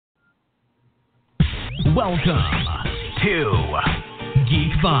Welcome to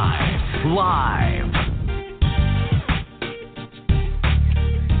Geekvibes Live.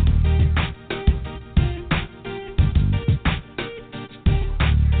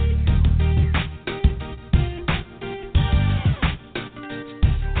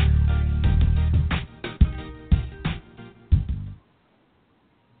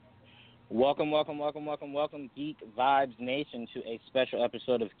 Welcome, Geek Vibes Nation, to a special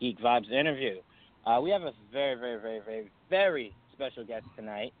episode of Geek Vibes Interview. We have a very special guest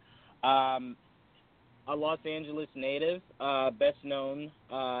tonight. A Los Angeles native, best known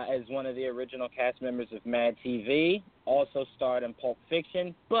as one of the original cast members of Mad TV, also starred in Pulp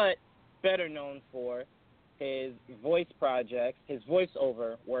Fiction, but better known for his voice projects, his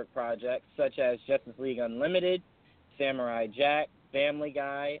voiceover work projects, such as Justice League Unlimited, Samurai Jack, Family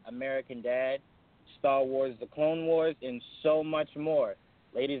Guy, American Dad, Star Wars The Clone Wars, and so much more.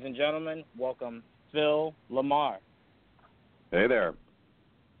 Ladies and gentlemen, welcome Phil Lamarr. Hey there.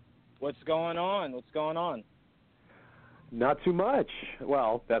 What's going on? Not too much.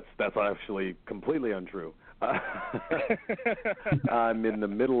 Well, that's actually completely untrue. I'm in the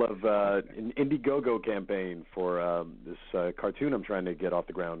middle of an Indiegogo campaign for this cartoon I'm trying to get off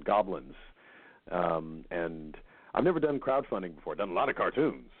the ground, Goblins. And I've never done crowdfunding before. Done a lot of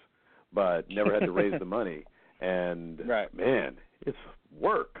cartoons, but never had to raise the money. And, Man, it's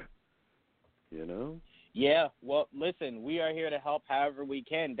work, you know? Yeah, well, listen, we are here to help however we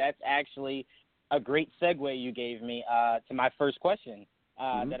can. That's actually a great segue you gave me to my first question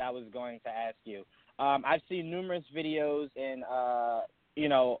that I was going to ask you. I've seen numerous videos and, on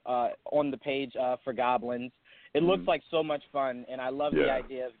the page for Goblins. It looks like so much fun, and I love the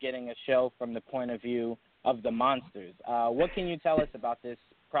idea of getting a show from the point of view of the monsters. What can you tell us about this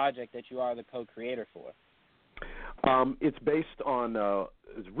project that you are the co-creator for? It's based on a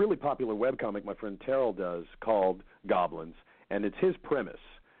really popular webcomic my friend Terrell does called Goblins, and it's his premise.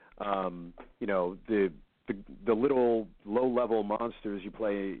 The little low-level monsters you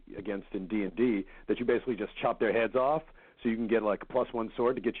play against in D&D that you basically just chop their heads off so you can get like a +1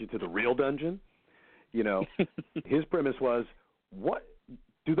 sword to get you to the real dungeon. You know, his premise was, what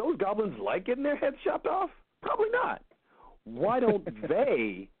do those goblins like getting their heads chopped off? Probably not. Why don't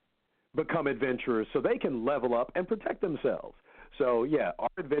they become adventurers so they can level up and protect themselves? So yeah, our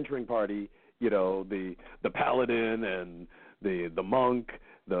adventuring party, the paladin and the monk,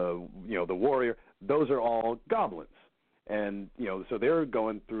 the warrior, those are all goblins. And so they're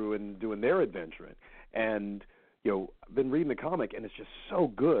going through and doing their adventuring. And I've been reading the comic, and it's just so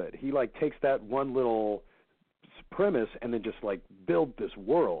good. He takes that one little premise and then just build this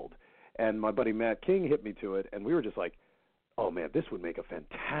world. And my buddy Matt King hit me to it, and we were just like, oh man, this would make a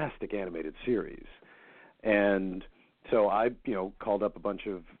fantastic animated series. And so I called up a bunch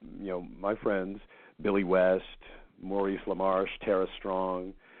of my friends, Billy West, Maurice LaMarche, Tara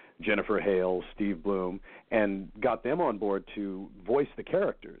Strong, Jennifer Hale, Steve Bloom, and got them on board to voice the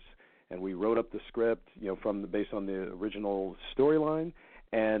characters. And we wrote up the script, based on the original storyline.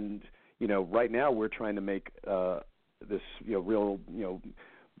 And right now we're trying to make this real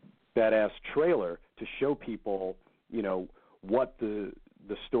badass trailer to show people what the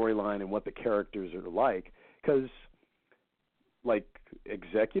storyline and what the characters are like. Because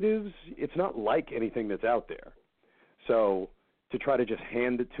executives, it's not like anything that's out there. So to try to just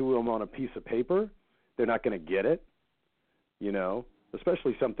hand it to them on a piece of paper, they're not going to get it,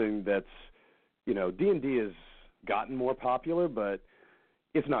 especially something that's, D&D has gotten more popular, but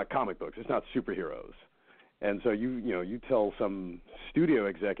it's not comic books. It's not superheroes. And so you tell some studio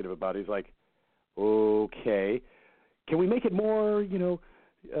executive about it, he's like, okay, can we make it more,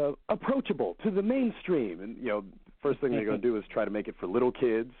 approachable to the mainstream? And, first thing they're going to do is try to make it for little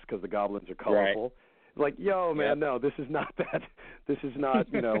kids because the goblins are colorful. Right. Yo, man, no, this is not that. This is not,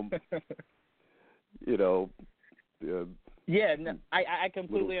 Yeah, no, I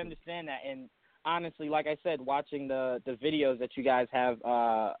completely understand that. And honestly, like I said, watching the videos that you guys have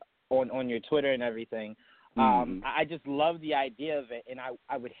on your Twitter and everything, I just love the idea of it. And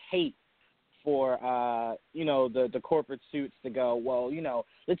I would hate for the corporate suits to go, well,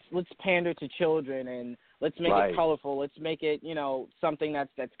 let's pander to children and let's make it colorful. Let's make it something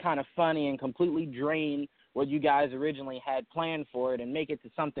that's kind of funny and completely drain what you guys originally had planned for it and make it to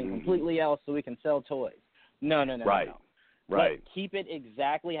something completely else so we can sell toys. No. Right. Let's keep it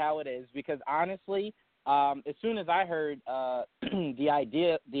exactly how it is, because honestly, as soon as I heard the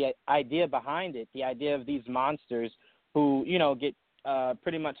idea behind it, the idea of these monsters who get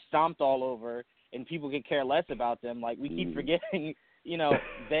pretty much stomped all over and people could care less about them, we keep forgetting,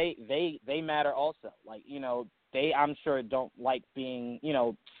 they matter also. they, I'm sure, don't like being,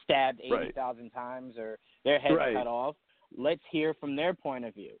 stabbed 80,000 times or their heads cut off. Let's hear from their point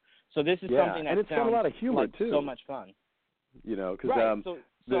of view. So this is something that and it's got a lot of humor like too. So much fun. Because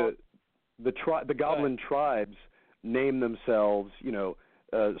the Goblin tribes name themselves,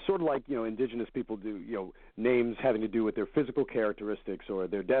 sort of like Indigenous people do, names having to do with their physical characteristics or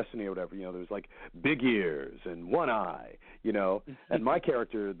their destiny or whatever. There's like big ears and one eye, and my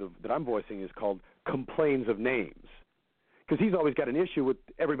character that I'm voicing is called Complains of Names, because he's always got an issue with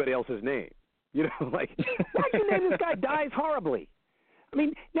everybody else's name. Like, why'd you name this guy Dies Horribly? I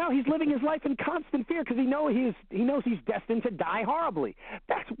mean, now he's living his life in constant fear because he knows he's destined to die horribly.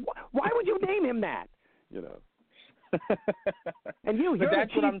 Why would you name him that? And you're a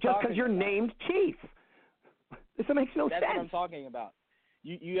chief just because you're named chief. This makes no sense. That's what I'm talking about.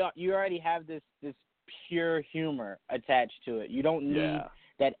 You already have this pure humor attached to it. You don't need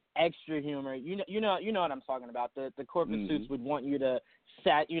that extra humor. You know what I'm talking about. The corporate suits would want you to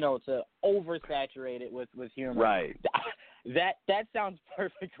to oversaturate it with humor. Right. That sounds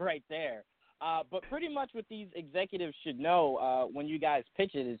perfect right there. But pretty much what these executives should know when you guys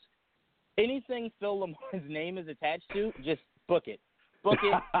pitch it is anything Phil Lamarr's name is attached to, just book it. Book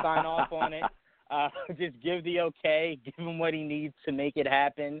it, sign off on it. Just give the okay, give him what he needs to make it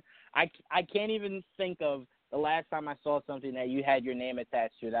happen. I can't even think of the last time I saw something that you had your name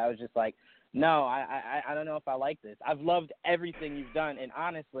attached to that I was just like, no, I don't know if I like this. I've loved everything you've done, and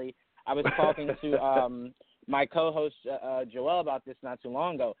honestly, I was talking to my co-host Joel about this not too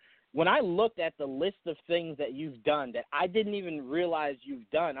long ago. When I looked at the list of things that you've done that I didn't even realize you've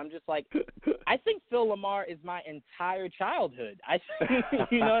done, I'm just like, I think Phil Lamarr is my entire childhood.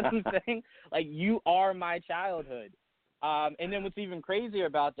 You know what I'm saying? Like, you are my childhood. And then what's even crazier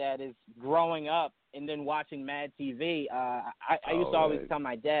about that is growing up and then watching Mad TV. I used to always tell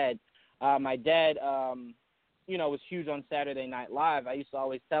my dad, was huge on Saturday Night Live. I used to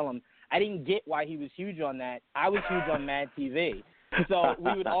always tell him, I didn't get why he was huge on that. I was huge on Mad TV. So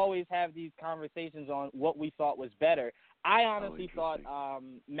we would always have these conversations on what we thought was better. I honestly thought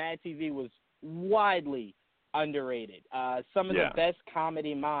Mad TV was widely underrated. Some of the best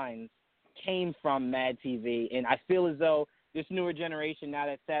comedy minds came from Mad TV, and I feel as though this newer generation, now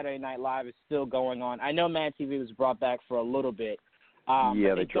that Saturday Night Live is still going on, I know Mad TV was brought back for a little bit.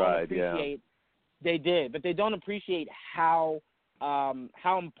 They tried, They did, but they don't appreciate how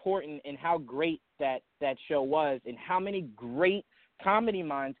important and how great that show was, and how many great comedy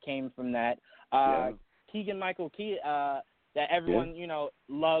minds came from that. Keegan-Michael Key, that everyone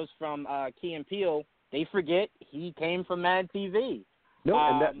loves from Key and Peele, they forget he came from Mad TV. No,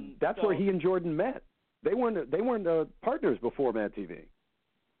 and that's where he and Jordan met. They weren't partners before Mad TV.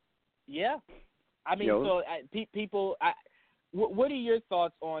 Yeah, I mean, people. What are your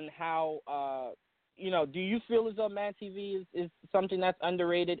thoughts on how? Do you feel as though Mad TV is something that's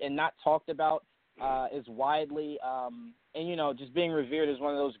underrated and not talked about as widely? And just being revered as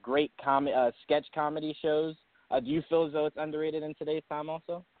one of those great sketch comedy shows. Do you feel as though it's underrated in today's time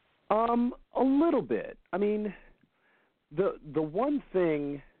also? A little bit. I mean, the one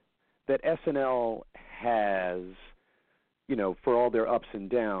thing that SNL has, for all their ups and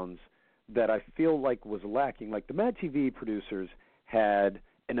downs, that I feel like was lacking, like the Mad TV producers had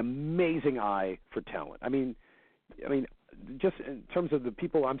an amazing eye for talent. I mean, just in terms of the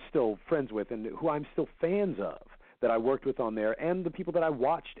people I'm still friends with and who I'm still fans of that I worked with on there, and the people that I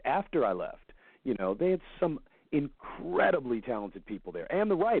watched after I left, they had some incredibly talented people there, and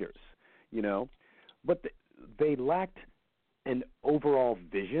the writers, but they lacked an overall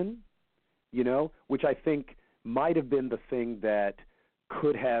vision, which I think might have been the thing that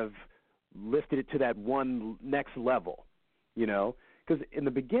could have lifted it to that one next level, because in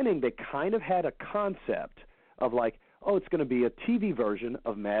the beginning they kind of had a concept of like, oh, it's going to be a TV version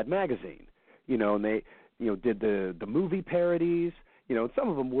of Mad Magazine, and they, did the movie parodies, and some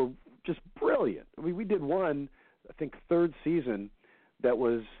of them were just brilliant. I mean, we did one, I think, third season that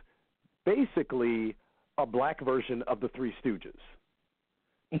was basically a black version of the Three Stooges.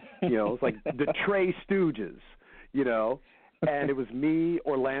 It's like the Trey Stooges, and it was me,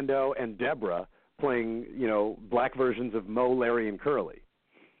 Orlando, and Deborah playing, black versions of Moe, Larry, and Curly.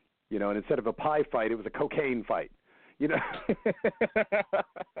 And instead of a pie fight, it was a cocaine fight.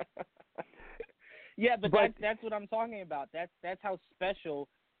 Yeah, but that's what I'm talking about. That's how special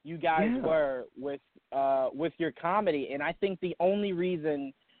you guys were with your comedy, and I think the only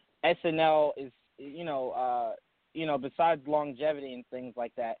reason SNL is besides longevity and things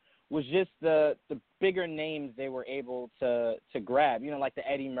like that, was just the bigger names they were able to grab, like the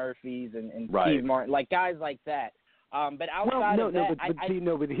Eddie Murphys and Steve Martin, like guys like that. But outside of that, but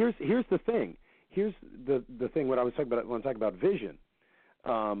here's the thing. here's the thing. What I was talking about when I talk about vision,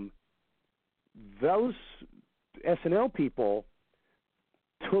 those SNL people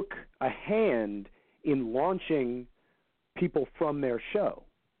took a hand in launching people from their show,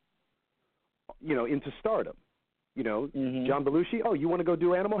 into stardom. John Belushi, oh, you want to go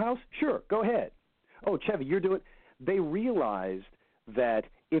do Animal House? Sure, go ahead. Oh, Chevy, you're doing. They realized that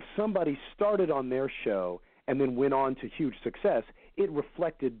if somebody started on their show and then went on to huge success, it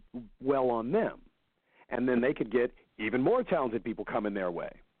reflected well on them. And then they could get even more talented people coming their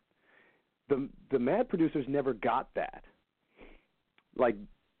way. The Mad producers never got that. Like,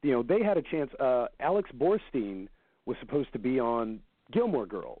 they had a chance. Alex Borstein was supposed to be on Gilmore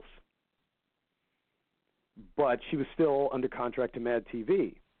Girls, but she was still under contract to Mad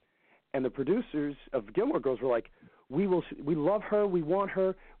TV. And the producers of Gilmore Girls were like, we love her, we want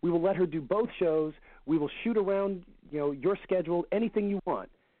her, we will let her do both shows, we will shoot around, your schedule, anything you want.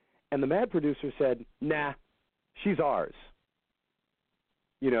 And the Mad producer said, nah, she's ours.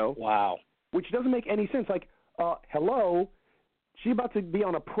 Wow. Which doesn't make any sense. Like, hello, she's about to be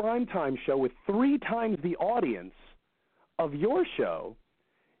on a primetime show with 3 times the audience of your show.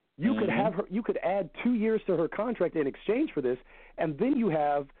 You could have her. You could add 2 years to her contract in exchange for this, and then you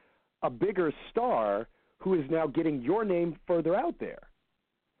have a bigger star who is now getting your name further out there.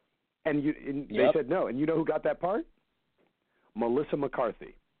 And they said no. And you know who got that part? Melissa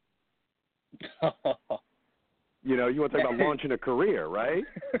McCarthy. You want to talk about launching a career, right?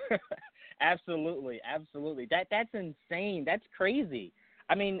 Absolutely. That's insane. That's crazy.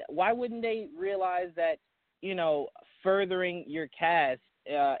 I mean, why wouldn't they realize that, furthering your cast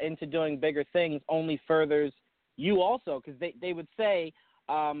into doing bigger things only furthers you also? Because they would say,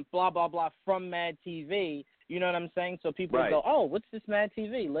 blah, blah, blah, from Mad TV. You know what I'm saying? So people would go, oh, what's this Mad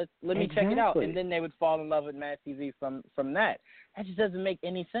TV? Let me check it out. And then they would fall in love with Mad TV from that. That just doesn't make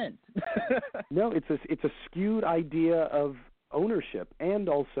any sense. No, it's a skewed idea of ownership, and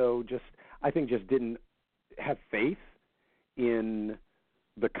also I think just didn't have faith in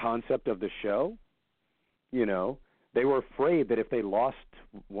the concept of the show. They were afraid that if they lost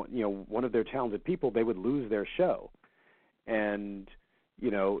one of their talented people, they would lose their show. And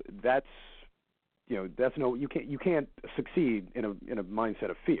that's no, you can't succeed in a mindset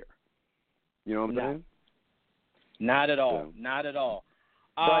of fear. You know what I'm saying? Not at all. Not at all.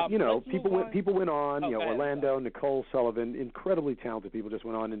 But people went on. Orlando, ahead. Nicole Sullivan, incredibly talented people, just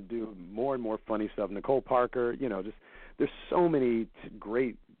went on and do more and more funny stuff. Nicole Parker, there's so many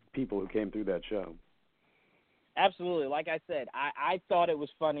great people who came through that show. Absolutely. Like I said, I thought it was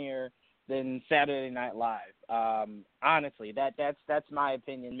funnier than Saturday Night Live. Honestly, that's my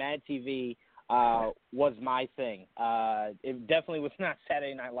opinion. Mad TV was my thing. It definitely was not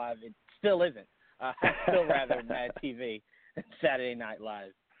Saturday Night Live. It still isn't. I'd still rather Mad TV than Saturday Night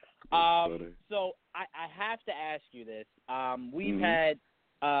Live. So I have to ask you this. We've had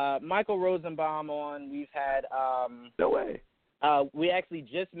Michael Rosenbaum on. We've had no way. We actually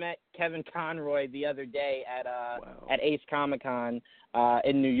just met Kevin Conroy the other day at Ace Comic-Con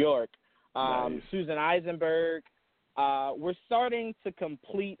in New York. Nice. Susan Eisenberg. We're starting to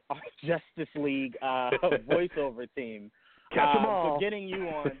complete our Justice League voiceover team. Catch them all. So getting you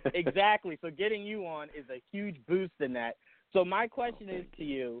on, exactly. So getting you on is a huge boost in that. So my question is to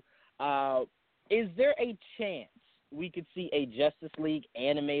you, is there a chance we could see a Justice League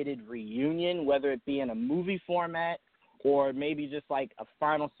animated reunion, whether it be in a movie format or maybe just like a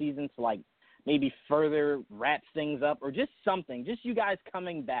final season to like maybe further wrap things up, or just something, just you guys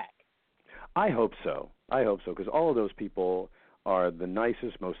coming back? I hope so, because all of those people are the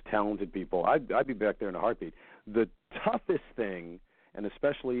nicest, most talented people. I'd be back there in a heartbeat. The toughest thing, and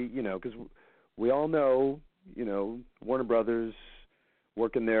especially, because we all know, Warner Brothers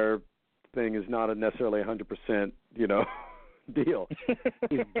working their thing is not necessarily 100%, deal,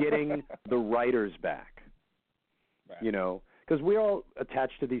 is getting the writers back. Right. Because we're all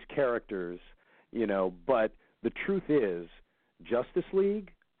attached to these characters, but the truth is Justice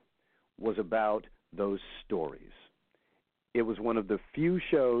League was about those stories. It was one of the few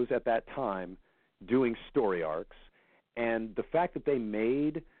shows at that time doing story arcs, and the fact that they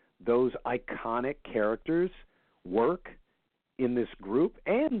made those iconic characters work in this group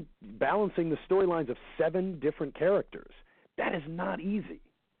and balancing the storylines of 7 different characters, that is not easy.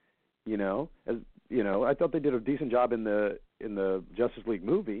 I thought they did a decent job in the Justice League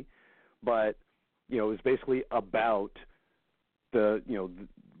movie, but it was basically about the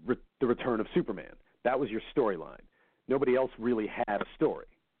return of Superman. That was your storyline. Nobody else really had a story.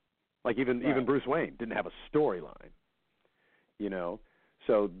 Like even Bruce Wayne didn't have a storyline.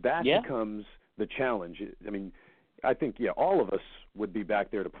 So that becomes the challenge. I mean, I think all of us would be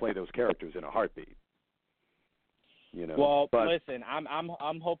back there to play those characters in a heartbeat. Well, but, listen,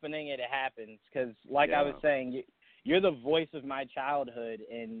 I'm hoping it happens because, like yeah. I was saying, you're the voice of my childhood,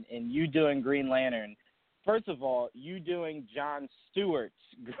 and you doing Green Lantern. First of all, you doing Jon Stewart's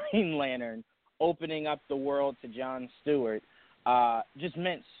Green Lantern, opening up the world to Jon Stewart, just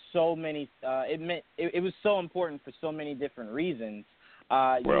meant so many. It was so important for so many different reasons.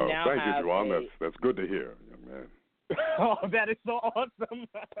 Well, you now thank have you, Juan. That's good to hear, young man. Oh, that is so awesome.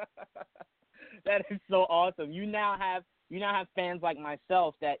 That is so awesome. You now have fans like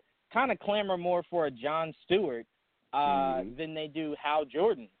myself that kind of clamor more for a Jon Stewart than they do Hal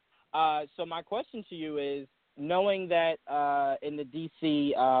Jordan. So my question to you is, knowing that in the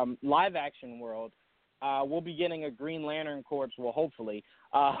DC live action world, we'll be getting a Green Lantern Corps, well, hopefully,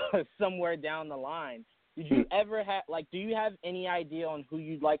 somewhere down the line. Did you ever have, do you have any idea on who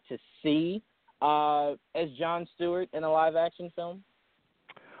you'd like to see as Jon Stewart in a live action film?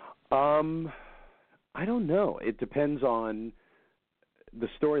 I don't know. It depends on the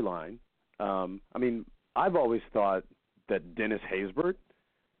storyline. I mean, I've always thought that Dennis Haysbert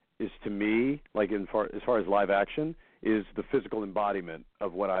is, to me, as far as live action, is the physical embodiment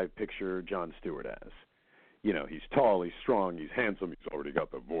of what I picture Jon Stewart as. He's tall, he's strong, he's handsome, he's already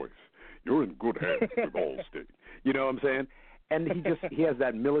got the voice. You're in good hands with Allstate. You know what I'm saying? And he has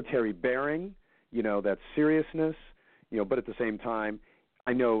that military bearing, that seriousness, but at the same time,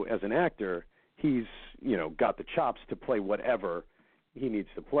 I know as an actor, he's, got the chops to play whatever he needs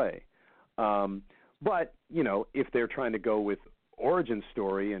to play. But, if they're trying to go with origin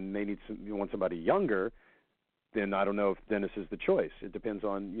story and they want somebody younger, then I don't know if Dennis is the choice. It depends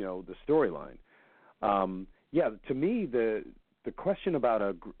on, the storyline. To me, the question about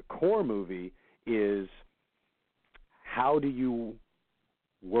a core movie is, how do you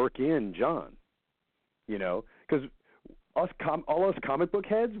work in John? Because all us comic book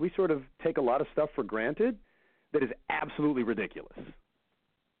heads, we sort of take a lot of stuff for granted that is absolutely ridiculous.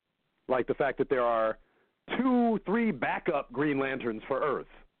 Like the fact that there are 2-3 backup Green Lanterns for Earth.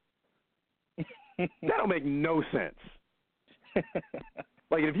 That'll make no sense.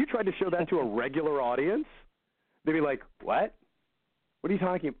 If you tried to show that to a regular audience, they'd be like, what? What are you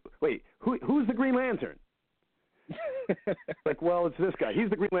talking about? Wait, who's the Green Lantern? Well, it's this guy. He's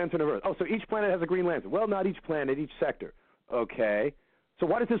the Green Lantern of Earth. Oh, so each planet has a Green Lantern. Well, not each planet, each sector. Okay. So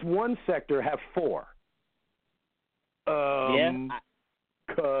why does this one sector have 4? No,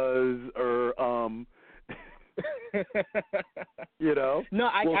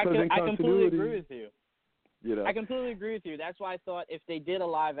 I completely agree with you. I completely agree with you. That's why I thought if they did a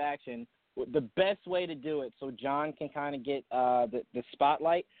live action, the best way to do it, so John can kind of get the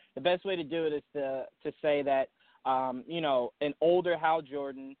spotlight, the best way to do it is to say that, an older Hal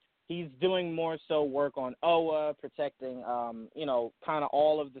Jordan, he's doing more so work on Oa, protecting, kind of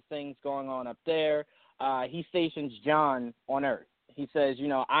all of the things going on up there. He stations John on Earth. He says,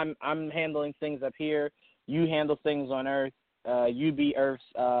 I'm handling things up here. You handle things on Earth. You be Earth's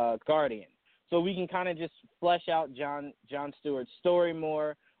guardian. So we can kind of just flesh out Jon Stewart's story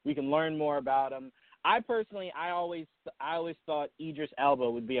more. We can learn more about him. I always thought Idris Elba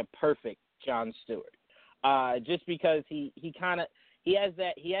would be a perfect Jon Stewart, just because he has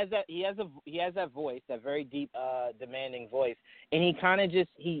that voice, that very deep, demanding voice, and he kind of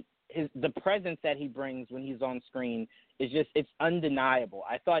the presence that he brings when he's on screen is it's undeniable.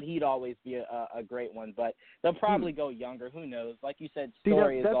 I thought he'd always be a great one, but they'll probably go younger. Who knows? Like you said,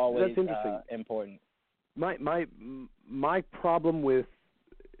 story is always important. My problem with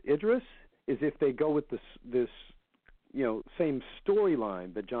Idris is if they go with this same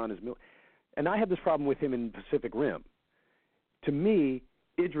storyline that John is, and I have this problem with him in Pacific Rim. To me,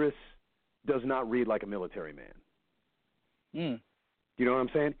 Idris does not read like a military man. You know what I'm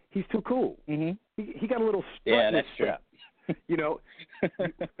saying? He's too cool. Mm-hmm. He got a little strut in his step.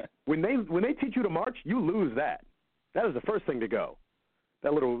 When they teach you to march, you lose that. That is the first thing to go.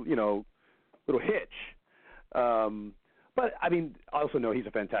 That little hitch. But I mean, I also know he's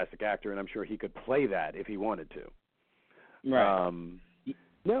a fantastic actor, and I'm sure he could play that if he wanted to. Right.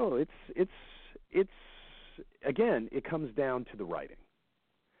 No, it's again, it comes down to the writing.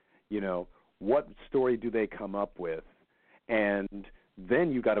 What story do they come up with, and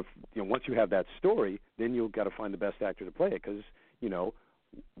then you got to, once you have that story, then you've got to find the best actor to play it, because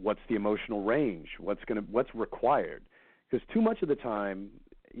what's the emotional range, what's required, because too much of the time,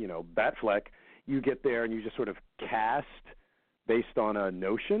 Batfleck, you get there and you just sort of cast based on a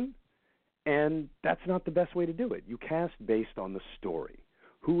notion, and that's not the best way to do it. You cast based on the story.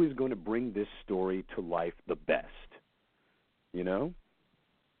 Who is going to bring this story to life the best?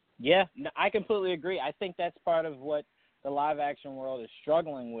 Yeah, no, I completely agree. I think that's part of what the live action world is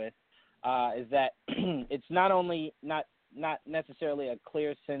struggling with, is that it's not only not necessarily a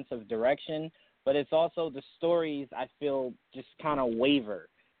clear sense of direction, but it's also the stories I feel just kind of waver,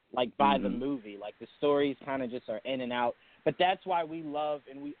 like by the movie. Like the stories kind of just are in and out. But that's why we love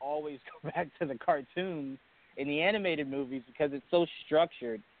and we always go back to the cartoons and the animated movies, because it's so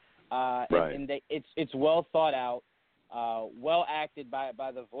structured, and it's well thought out. Well acted by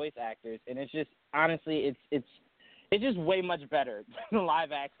the voice actors, and it's just honestly it's just way much better than the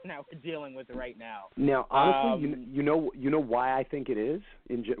live action that we're dealing with right now. Now, honestly, you know why I think it is,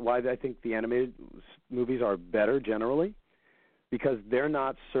 why I think the animated movies are better generally, because they're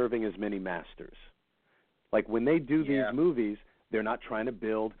not serving as many masters. Like when they do these movies, they're not trying to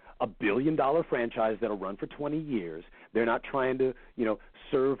build a $1 billion franchise that'll run for 20 years. They're not trying to,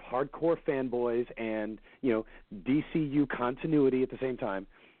 serve hardcore fanboys and, DCU continuity at the same time.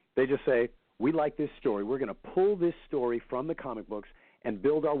 They just say, we like this story. We're going to pull this story from the comic books and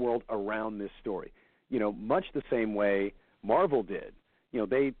build our world around this story. Much the same way Marvel did.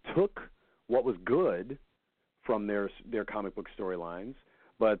 They took what was good from their comic book storylines,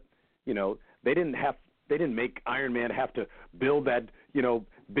 but, they didn't make Iron Man have to build that,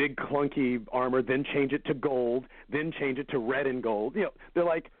 big clunky armor, then change it to gold, then change it to red and gold. They're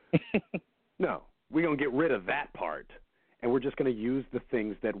like, no, we're going to get rid of that part, and we're just going to use the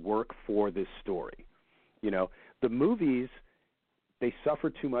things that work for this story. The movies, they suffer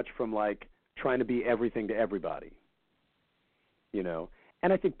too much from, trying to be everything to everybody.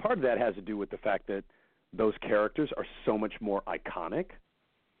 And I think part of that has to do with the fact that those characters are so much more iconic.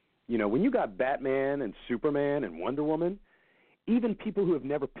 When you got Batman and Superman and Wonder Woman, even people who have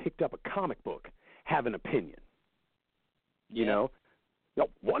never picked up a comic book have an opinion.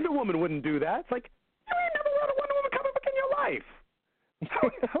 Wonder Woman wouldn't do that. It's like, you ain't never read a Wonder Woman comic book in your life.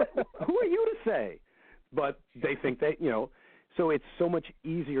 Who are you to say? But they think so it's so much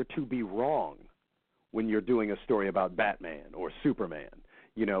easier to be wrong when you're doing a story about Batman or Superman,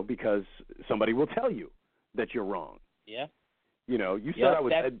 because somebody will tell you that you're wrong. Yeah. You said I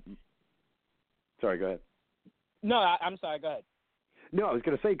was. Sorry, go ahead. No, I'm sorry. Go ahead. No, I was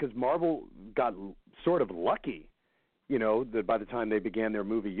going to say, because Marvel got sort of lucky, that by the time they began their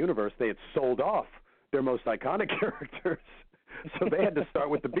movie universe, they had sold off their most iconic characters, so they had to start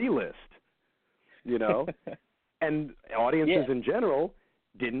with the B-list, and audiences in general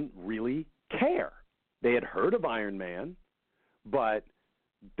didn't really care. They had heard of Iron Man, but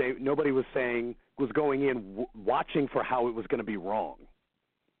nobody was going in watching for how it was going to be wrong.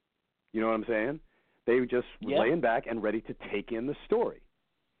 You know what I'm saying? They just were laying back and ready to take in the story,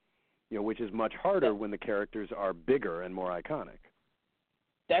 which is much harder when the characters are bigger and more iconic.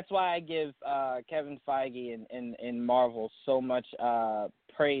 That's why I give Kevin Feige and Marvel so much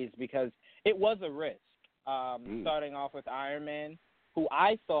praise, because it was a risk. Starting off with Iron Man, who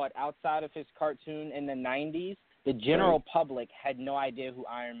I thought outside of his cartoon in the 90s, the general public had no idea who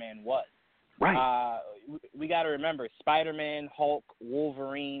Iron Man was. Right. We got to remember Spider-Man, Hulk,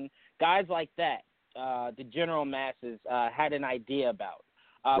 Wolverine, guys like that. The general masses had an idea about.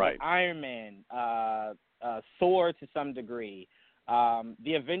 But Iron Man, Thor to some degree,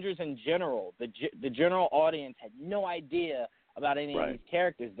 the Avengers in general, the general audience had no idea about any of these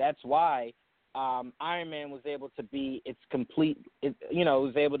characters. That's why Iron Man was able to be its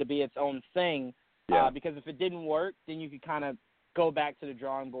was able to be its own thing. Because if it didn't work, then you could kind of go back to the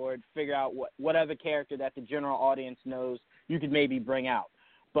drawing board, figure out what other character that the general audience knows you could maybe bring out.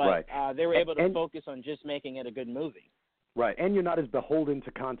 But they were able to focus on just making it a good movie. Right, and you're not as beholden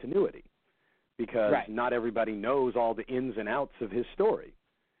to continuity, because not everybody knows all the ins and outs of his story.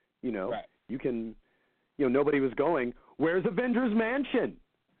 You can, nobody was going, where's Avengers Mansion?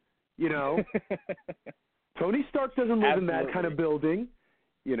 Tony Stark doesn't live in that kind of building,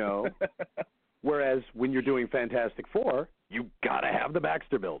 Whereas when you're doing Fantastic Four, you got to have the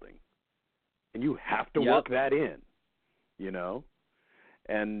Baxter Building. And you have to work that in,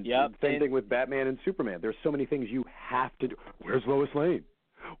 And same thing with Batman and Superman. There's so many things you have to do. Where's Lois Lane?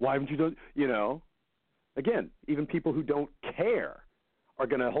 Why haven't you done, Again, even people who don't care are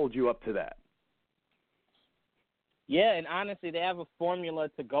going to hold you up to that. Yeah, and honestly, they have a formula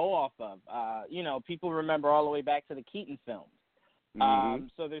to go off of. People remember all the way back to the Keaton films.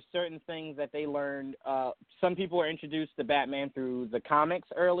 So there's certain things that they learned. Some people were introduced to Batman through the comics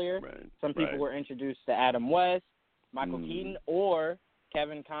earlier. Some people were introduced to Adam West, Michael Keaton, or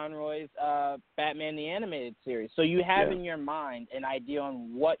Kevin Conroy's Batman the Animated Series. So you have in your mind an idea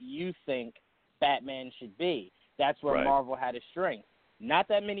on what you think Batman should be. That's where Marvel had a strength. Not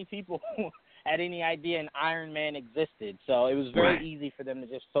that many people had any idea an Iron Man existed. So it was very Right. easy for them to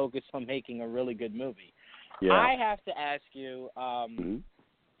just focus on making a really good movie. Yeah. I have to ask you, Mm-hmm.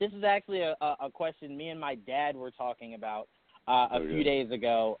 this is actually a question me and my dad were talking about a few days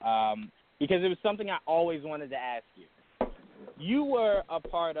ago because it was something I always wanted to ask you. You were a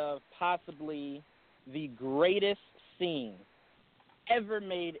part of possibly the greatest scene ever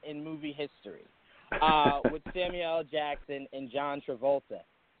made in movie history with Samuel L. Jackson and John Travolta.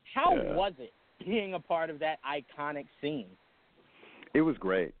 How was it being a part of that iconic scene? It was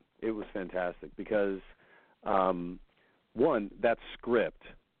great. It was fantastic because, one, that script,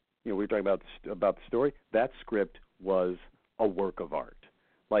 we were talking about the story, that script was a work of art.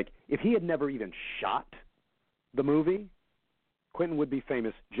 Like, if he had never even shot the movie, Quentin would be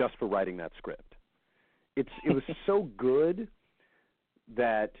famous just for writing that script. It was so good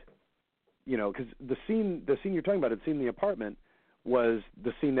that, because the scene you're talking about, the scene in the apartment, was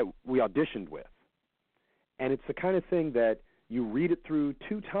the scene that we auditioned with. And it's the kind of thing that you read it through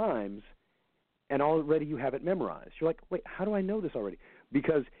 2 times and already you have it memorized. You're like, wait, how do I know this already?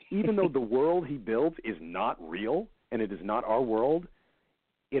 Because even though the world he builds is not real and it is not our world,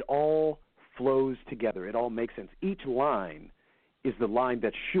 it all flows together. It all makes sense. Each line is the line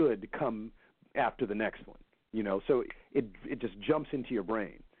that should come after the next one, so it just jumps into your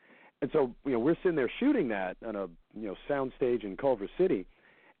brain. And so, we're sitting there shooting that on a, sound stage in Culver City,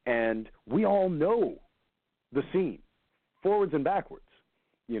 and we all know the scene, forwards and backwards,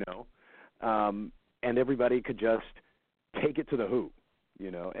 and everybody could just take it to the who,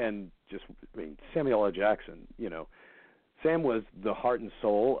 and just, Samuel L. Jackson, Sam was the heart and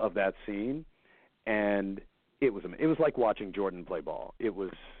soul of that scene, and it was like watching Jordan play ball. He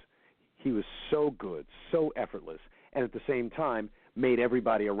was so good, so effortless, and at the same time made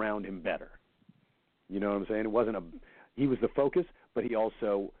everybody around him better. You know what I'm saying? He was the focus, but he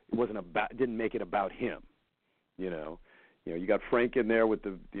also didn't make it about him. You got Frank in there with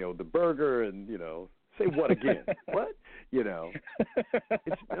the burger and say what again? What?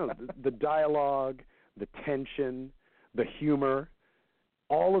 It's the dialogue, the tension, the humor,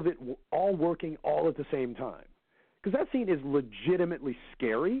 all of it, all working all at the same time. Because that scene is legitimately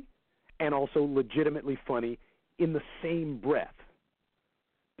scary and also legitimately funny in the same breath.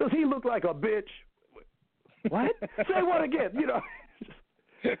 Does he look like a bitch? What? Say what again?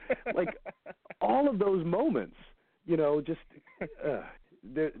 Like all of those moments,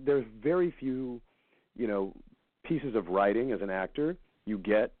 there's very few, pieces of writing as an actor you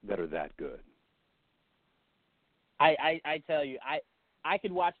get that are that good. I tell you, I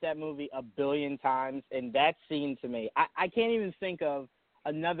could watch that movie 1 billion times, and that scene to me, I can't even think of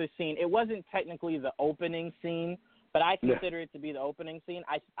another scene. It wasn't technically the opening scene, but I consider it to be the opening scene.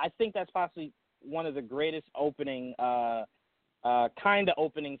 I think that's possibly one of the greatest opening, kind of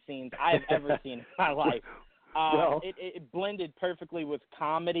opening scenes I have ever seen in my life. It blended perfectly with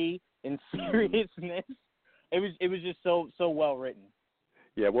comedy and seriousness. It was just so well written.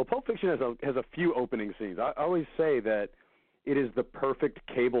 Yeah, well, Pulp Fiction has a few opening scenes. I always say that it is the perfect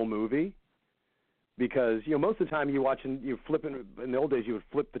cable movie because most of the time you flip in the old days you would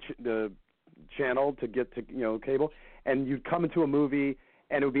flip the channel to get to cable, and you'd come into a movie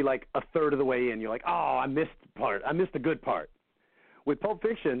and it would be like a third of the way in. You're like, oh, I missed the good part. With Pulp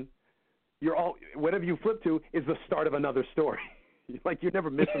Fiction, whatever you flip to is the start of another story. Like you're never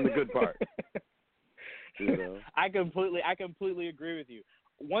missing the good part. I completely agree with you.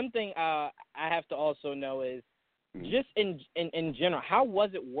 One thing I have to also know is just in general, how was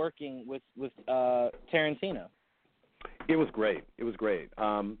it working with Tarantino? It was great.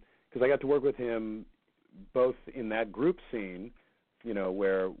 Because I got to work with him both in that group scene,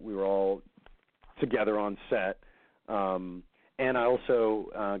 where we were all together on set, and I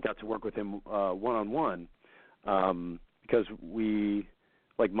also got to work with him one-on-one because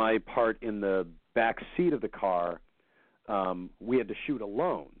my part in the back seat of the car, we had to shoot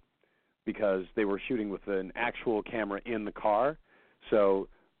alone because they were shooting with an actual camera in the car. So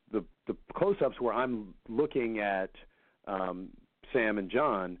the close-ups where I'm looking at Sam and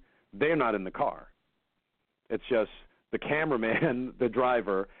John, they're not in the car. It's just the cameraman, the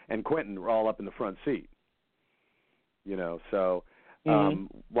driver, and Quentin are all up in the front seat. So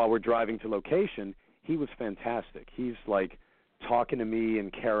while we're driving to location, he was fantastic. He's like talking to me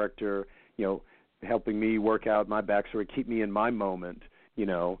in character, helping me work out my backstory, keep me in my moment.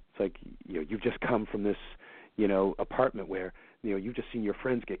 It's like you've just come from this, apartment where you've just seen your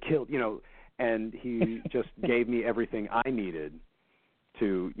friends get killed, and he just gave me everything I needed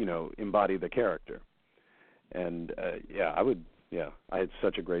to embody the character. And I had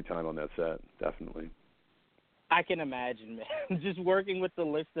such a great time on that set, definitely. I can imagine, man. Just working with the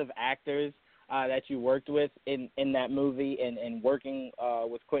list of actors that you worked with in that movie and working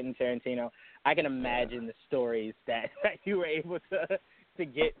with Quentin Tarantino, I can imagine the stories that you were able to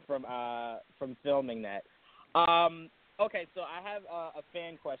get from filming that. Okay, so I have a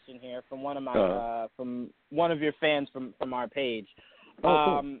fan question here from one of my from one of your fans from our page.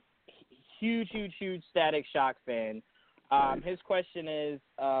 Cool. Huge Static Shock fan. Nice. His question is,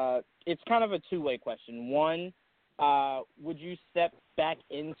 it's kind of a two-way question. One, would you step back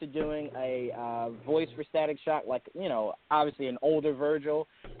into doing a voice for Static Shock, like, obviously an older Virgil?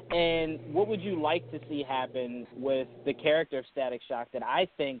 And what would you like to see happen with the character of Static Shock that I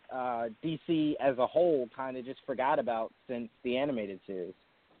think DC as a whole kind of just forgot about since the animated series?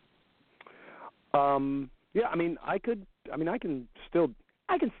 Yeah, I can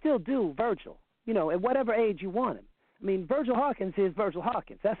still do Virgil, at whatever age you want him. Virgil Hawkins is Virgil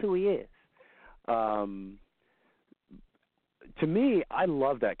Hawkins. That's who he is. To me, I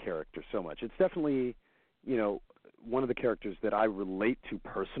love that character so much. It's definitely, one of the characters that I relate to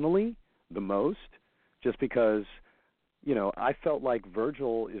personally the most, just because, I felt like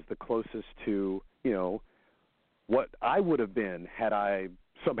Virgil is the closest to, what I would have been had I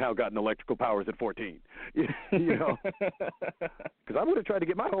somehow gotten electrical powers at 14, because I would have tried to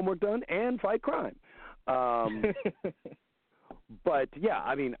get my homework done and fight crime. But yeah,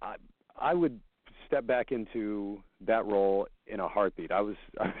 I would step back into that role in a heartbeat. I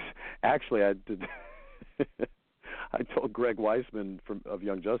did. I told Greg Weisman of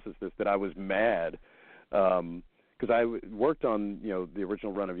Young Justice that I was mad because I worked on the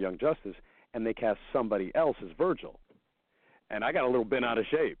original run of Young Justice, and they cast somebody else as Virgil, and I got a little bent out of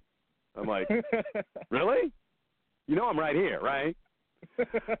shape. I'm like, really? I'm right here, right?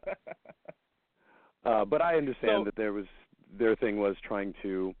 But I understand that their thing was trying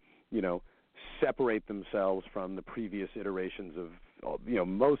to, separate themselves from the previous iterations of,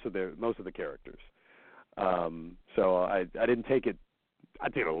 most of the characters. So I didn't take it. I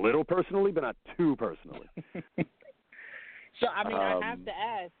took it a little personally, but not too personally. So I have to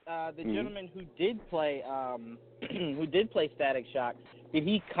ask the gentleman who did play Static Shock. Did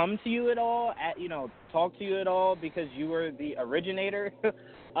he come to you at all? Talk to you at all because you were the originator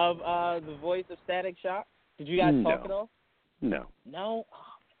of the voice of Static Shock? Did you guys talk at all? No. No.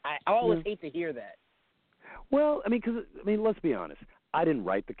 I always hate to hear that. Well, let's be honest. I didn't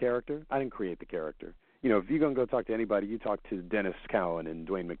write the character. I didn't create the character. If you're gonna go talk to anybody, you talk to Dennis Cowan and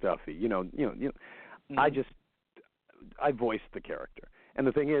Dwayne McDuffie. Mm-hmm. I voiced the character, and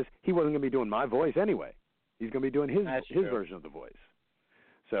the thing is, he wasn't gonna be doing my voice anyway. He's gonna be doing his version of the voice.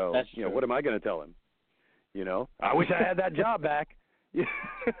 So what am I gonna tell him? I wish I had that job back.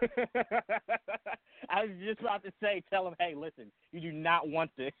 I was just about to say, tell him, hey, listen, you do not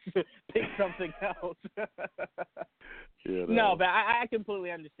want this. Pick something else. No, but I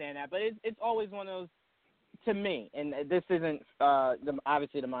completely understand that. But it's always one of those, to me, and this isn't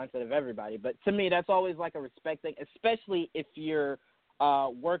obviously the mindset of everybody, but to me that's always like a respect thing, especially if you're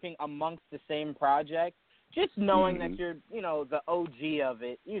working amongst the same project. Just knowing that you're, the OG of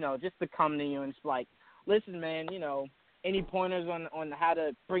it, just to come to you and just like, listen, man, any pointers on how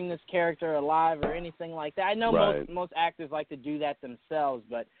to bring this character alive or anything like that? I know most actors like to do that themselves,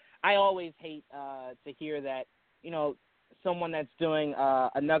 but I always hate to hear that, someone that's doing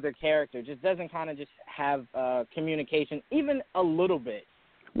another character just doesn't kind of just have communication, even a little bit.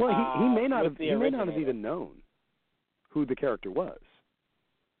 Well, he may not have even known who the character was,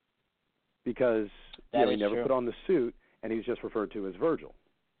 because he never put on the suit, and he's just referred to as Virgil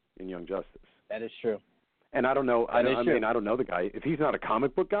in Young Justice. That is true. And I don't know. I don't know the guy. If he's not a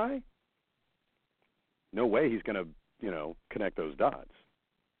comic book guy, no way he's going to, connect those dots.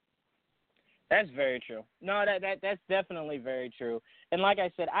 That's very true. No, that's definitely very true. And like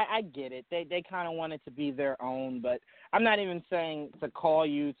I said, I get it. They kind of want it to be their own, but I'm not even saying to call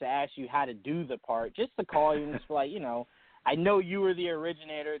you to ask you how to do the part. Just to call you and just like, I know you were the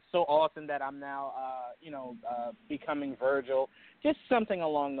originator. It's so awesome that I'm now, becoming Virgil. Just something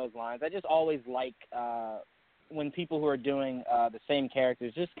along those lines. I just always like when people who are doing the same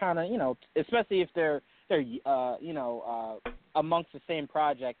characters just kind of, especially if they're amongst the same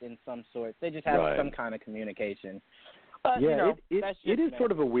project in some sort, they just have some kind of communication. But, it is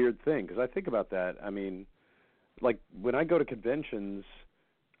sort of a weird thing because I think about that. Like when I go to conventions,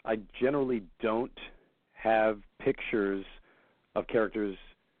 I generally don't have pictures of characters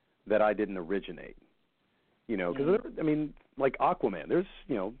that I didn't originate. Because like Aquaman, there's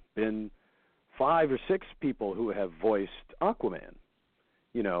been 5 or 6 people who have voiced Aquaman,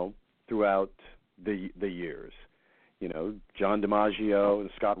 throughout the years. John DiMaggio and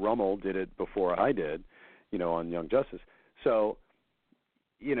Scott Rummel did it before I did, on Young Justice. So,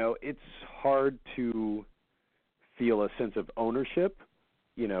 it's hard to feel a sense of ownership,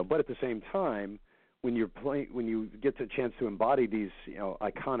 but at the same time, when you get the chance to embody these,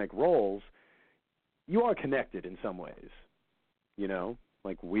 iconic roles, you are connected in some ways,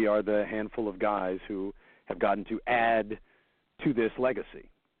 like we are the handful of guys who have gotten to add to this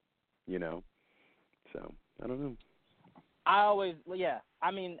legacy, so I don't know. I'm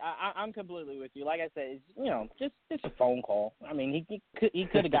completely with you. Like I said, it's, just a phone call. I mean, he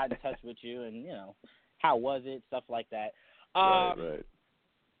could have gotten in touch with you, and how was it, stuff like that. Right.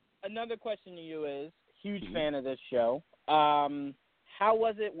 Another question to you is, huge fan of this show. How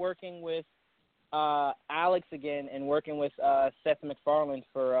was it working with Alex again and working with Seth MacFarlane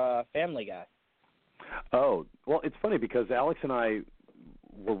for Family Guy? Oh, well, it's funny because Alex and I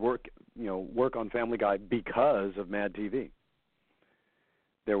were work on Family Guy because of Mad TV.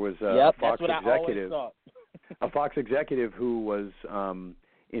 There was a Fox executive, a Fox executive who was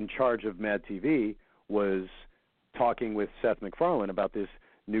in charge of Mad TV was talking with Seth MacFarlane about this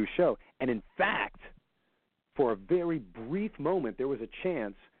new show. And in fact, for a very brief moment, there was a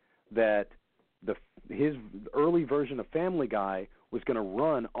chance that his early version of Family Guy was going to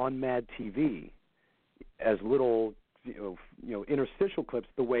run on Mad TV as little, interstitial clips,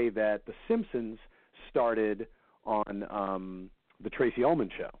 the way that The Simpsons started on the Tracy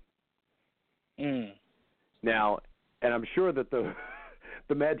Ullman Show. Now, and I'm sure that the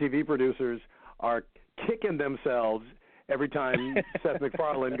Mad TV producers are kicking themselves every time Seth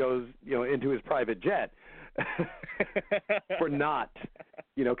MacFarlane goes, into his private jet for not,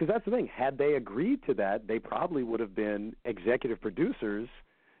 because that's the thing. Had they agreed to that, they probably would have been executive producers,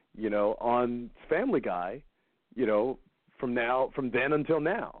 on Family Guy, from then until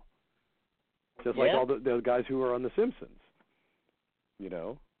now. Just like all the guys who are on The Simpsons,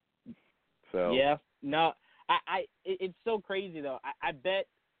 So. Yeah. No, it's so crazy though. I bet,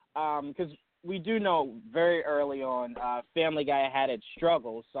 because we do know very early on, Family Guy had its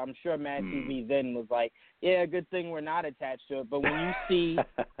struggles, so I'm sure Mad TV then was like, yeah, good thing we're not attached to it. But when you see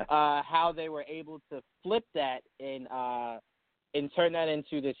how they were able to flip that and turn that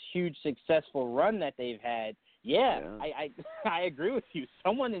into this huge successful run that they've had, I agree with you.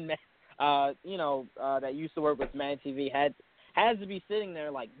 Someone in that used to work with Mad TV has to be sitting there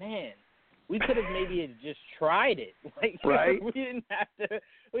like, man, we could have maybe just tried it. Like, right? We didn't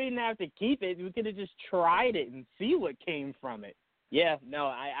have to keep it. We could have just tried it and see what came from it. Yeah, no,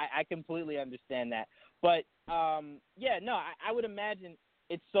 I completely understand that. But I would imagine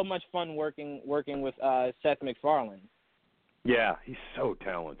it's so much fun working with Seth MacFarlane. Yeah, he's so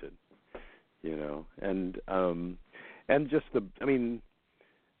talented. And just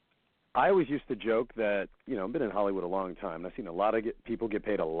I always used to joke that, I've been in Hollywood a long time, and I've seen a lot of people get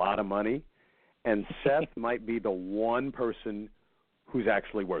paid a lot of money, and Seth might be the one person who's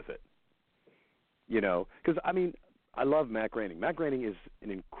actually worth it. Because, I love Matt Groening. Matt Groening is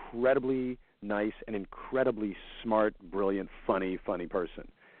an incredibly nice and incredibly smart, brilliant, funny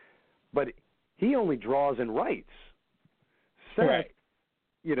person. But he only draws and writes. Seth,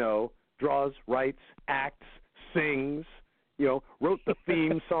 draws, writes, acts, sings, wrote the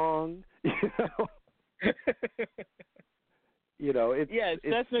theme song,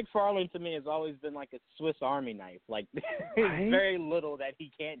 Seth MacFarlane to me has always been like a Swiss Army knife. Like, there's very little that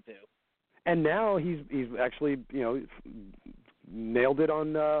he can't do. And now he's actually, nailed it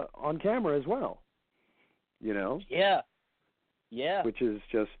on camera as well. Yeah. Which is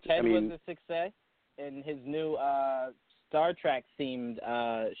just, Ted was a success, and his new Star Trek themed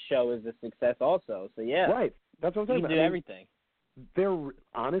show is a success also. So yeah. Right. That's what I'm saying. He can do everything. There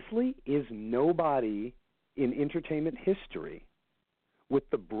honestly is nobody in entertainment history with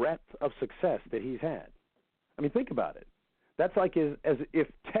the breadth of success that he's had. Think about it. That's like as if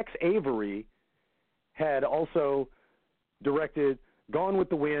Tex Avery had also directed Gone with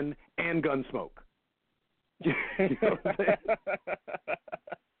the Wind and Gunsmoke. You know what I'm saying?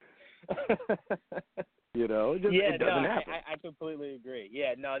 It doesn't happen. I completely agree.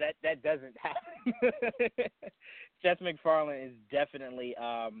 Yeah, no, that doesn't happen. Seth MacFarlane is definitely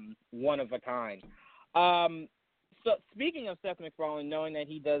one of a kind. So speaking of Seth MacFarlane, knowing that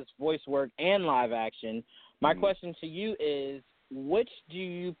he does voice work and live action, my question to you is, which do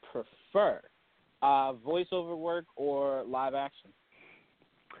you prefer, voiceover work or live action?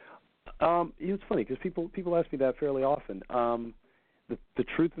 It's funny because people ask me that fairly often. The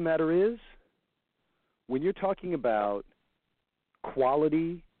truth of the matter is, when you're talking about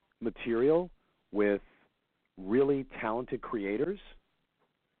quality material with really talented creators,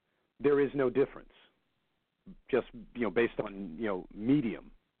 there is no difference. Just based on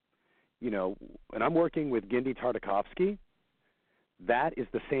medium. And I'm working with Genndy Tartakovsky. that is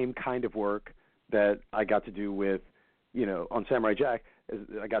the same kind of work that I got to do with, on Samurai Jack, as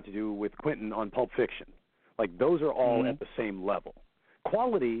I got to do with Quentin on Pulp Fiction. Like, those are all at the same level.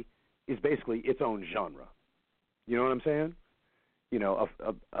 Quality is basically its own genre. You know what I'm saying?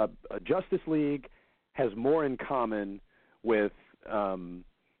 A Justice League has more in common with, they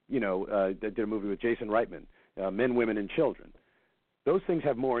did a movie with Jason Reitman, Men, Women, and Children. Those things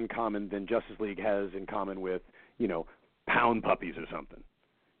have more in common than Justice League has in common with, Pound Puppies or something.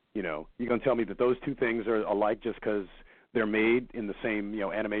 You going to tell me that those two things are alike just because they're made in the same,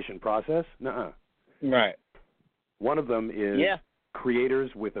 animation process? Nuh-uh. Right. One of them is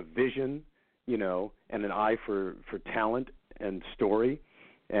creators with a vision, and an eye for talent and story,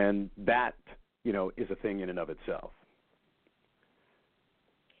 and that, is a thing in and of itself.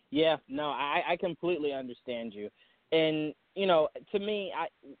 Yeah, no, I completely understand you. And, to me,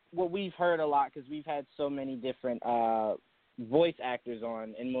 what we've heard a lot, because we've had so many different voice actors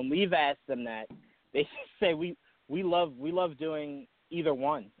on, and when we've asked them that, they say we love doing either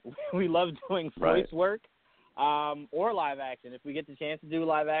one. We love doing voice work or live action. If we get the chance to do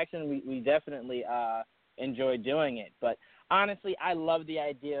live action, we definitely enjoy doing it. But honestly, I love the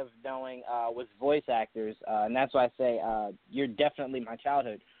idea of knowing with voice actors, and that's why I say you're definitely my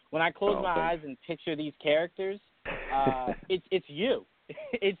childhood. When I close my eyes and picture these characters, it's you.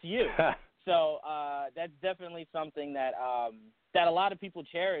 It's you. So that's definitely something that that a lot of people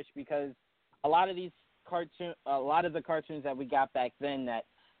cherish, because a lot of the cartoons that we got back then that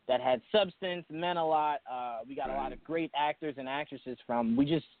had substance, meant a lot. We got a lot of great actors and actresses from.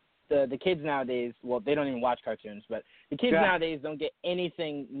 The kids nowadays, well, they don't even watch cartoons, but the kids nowadays don't get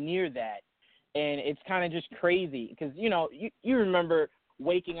anything near that, and it's kind of just crazy because you remember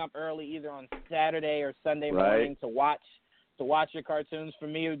waking up early either on Saturday or Sunday morning to watch your cartoons. For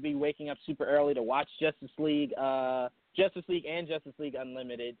me, it would be waking up super early to watch Justice League and Justice League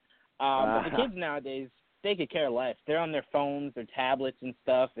Unlimited. But the kids nowadays, they could care less. They're on their phones, their tablets and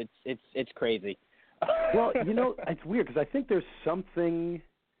stuff. It's crazy. Well, it's weird because I think there's something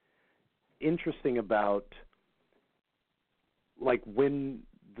interesting about, like, when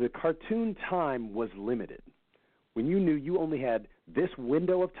the cartoon time was limited, when you knew you only had this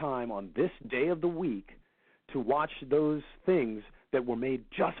window of time on this day of the week to watch those things that were made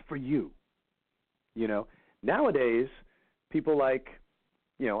just for you. Nowadays, people like,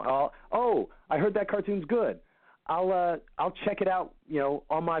 I heard that cartoon's good. I'll check it out,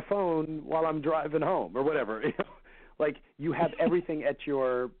 on my phone while I'm driving home or whatever. Like, you have everything at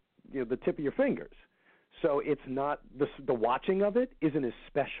your, the tip of your fingers. So it's not the watching of it isn't as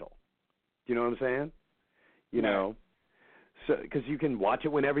special. Do you know what I'm saying? So because you can watch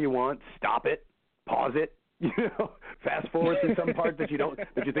it whenever you want, stop it, pause it, fast forward to some part that you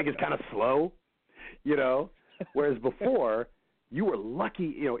think is kind of slow, Whereas before, you were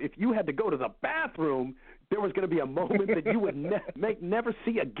lucky, if you had to go to the bathroom, there was going to be a moment that you would never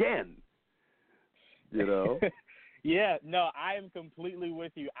see again. Yeah, no, I am completely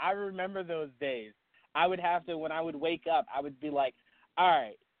with you. I remember those days. I would have to, when I would wake up, I would be like, all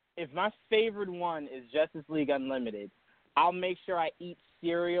right, if my favorite one is Justice League Unlimited, I'll make sure I eat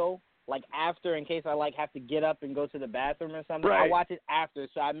cereal, like, after, in case I, have to get up and go to the bathroom or something. Right. I'll watch it after,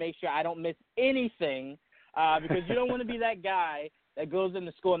 so I make sure I don't miss anything, because you don't want to be that guy that goes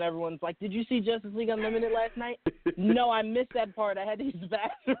into school and everyone's like, did you see Justice League Unlimited last night? No, I missed that part. I had to use the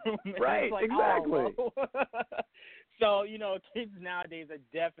bathroom. Right, like, exactly. Oh. So, kids nowadays are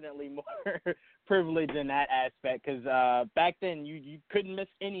definitely more privileged in that aspect, because back then you couldn't miss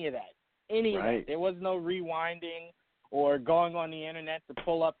any of that. Any of that. There was no rewinding or going on the internet to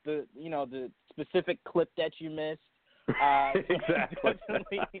pull up the specific clip that you missed. Exactly.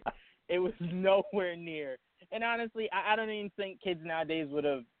 Definitely, it was nowhere near. And honestly, I don't even think kids nowadays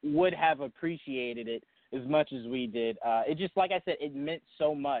would have appreciated it as much as we did. It just, like I said, it meant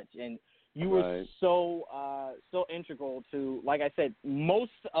so much, and you were so integral to, like I said,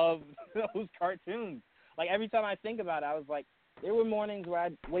 most of those cartoons. Like, every time I think about it, I was like, there were mornings where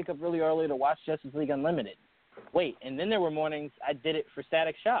I'd wake up really early to watch Justice League Unlimited. Wait, and then there were mornings I did it for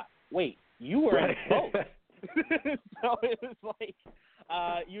Static Shock. Wait, you were in both. So it was like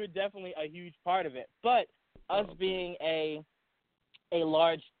you were definitely a huge part of it. But us being a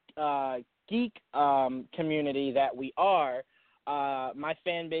large geek community that we are, my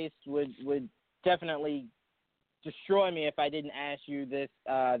fan base would definitely destroy me if I didn't ask you this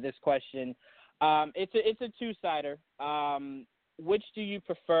question. It's a two-sider. Which do you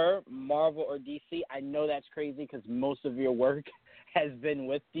prefer, Marvel or DC? I know that's crazy because most of your work has been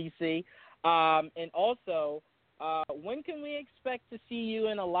with DC. And also, when can we expect to see you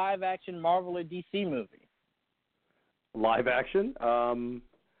in a live-action Marvel or DC movie? Live action?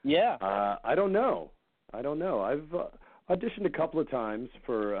 Yeah. I don't know. I've auditioned a couple of times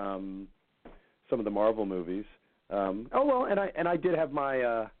for some of the Marvel movies. And I did have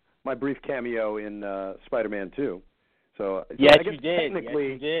my my brief cameo in Spider-Man 2. So Yes, I guess you did.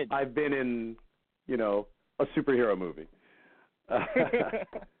 technically Yes, you did. I've been in, a superhero movie.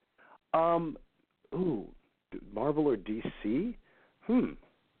 Marvel or DC?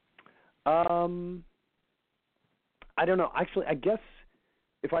 I don't know. Actually, I guess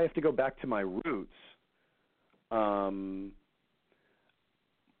if I have to go back to my roots, I'm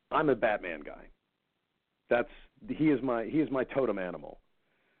a Batman guy. He is my totem animal.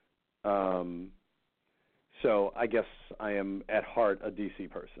 So I guess I am at heart a DC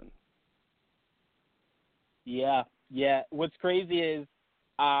person. Yeah. What's crazy is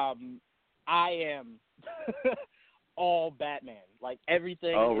I am all Batman. Like,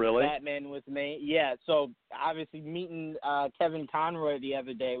 everything is Batman with me. Yeah, so obviously meeting Kevin Conroy the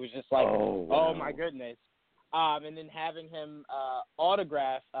other day was just like, oh my goodness. And then having him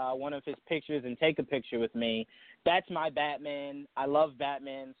autograph one of his pictures and take a picture with me, that's my Batman. I love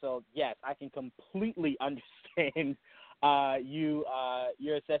Batman. So, yes, I can completely understand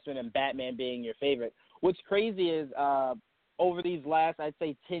your assessment of Batman being your favorite. What's crazy is over these last, I'd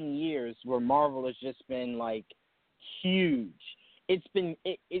say, 10 years where Marvel has just been, like, huge.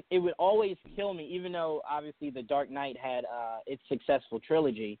 It would always kill me, even though, obviously, The Dark Knight had its successful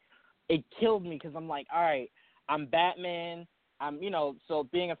trilogy. It killed me because I'm like, all right, I'm Batman. So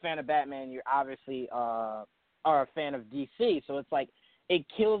being a fan of Batman, you're obviously are a fan of DC. So it's like, it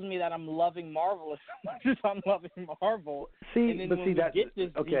kills me that I'm loving Marvel as much as I'm loving Marvel. And then when we get this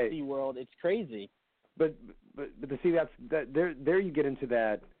DC world, it's crazy. But see, there you get into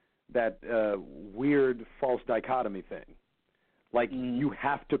that weird false dichotomy thing. Like, you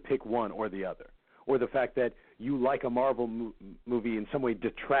have to pick one or the other, or the fact that you like a Marvel movie in some way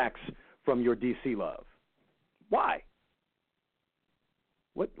detracts from your DC love. Why?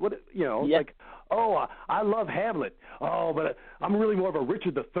 What like, I love Hamlet. Oh, but I'm really more of a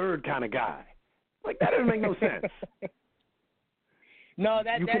Richard III kind of guy. Like, that doesn't make no sense. No,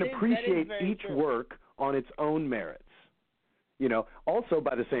 you can appreciate each work on its own merits. Also,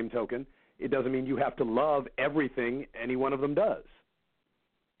 by the same token, it doesn't mean you have to love everything any one of them does.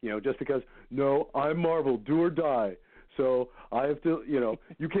 Just because, no, I'm Marvel, do or die. So I have to,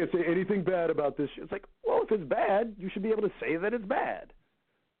 you can't say anything bad about this. It's like, well, if it's bad, you should be able to say that it's bad.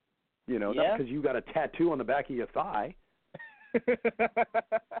 Not because you got a tattoo on the back of your thigh.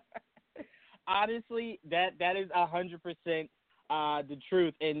 Honestly, that is 100% the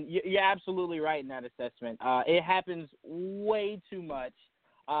truth, and you're absolutely right in that assessment. It happens way too much,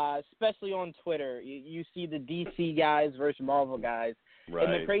 especially on Twitter. You see the DC guys versus Marvel guys, right.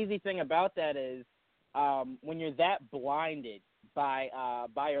 And the crazy thing about that is when you're that blinded by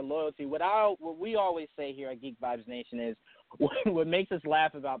your loyalty. What we always say here at Geek Vibes Nation is what makes us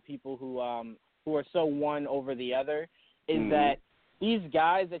laugh about people who are so one over the other is that these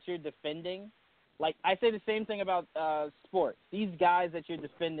guys that you're defending. Like, I say the same thing about sports. These guys that you're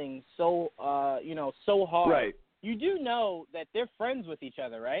defending so hard, right. You do know that they're friends with each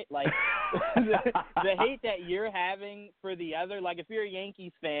other, right? Like, the hate that you're having for the other, like if you're a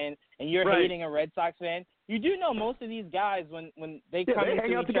Yankees fan and you're hating a Red Sox fan, you do know most of these guys, when they come into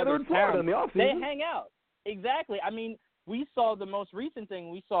hang out each together other's in Florida town, in the offseason. they hang out. Exactly. I mean, we saw the most recent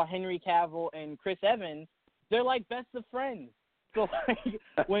thing. We saw Henry Cavill and Chris Evans. They're like best of friends. So,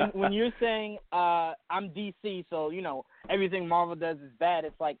 like, when you're saying I'm DC, so, everything Marvel does is bad,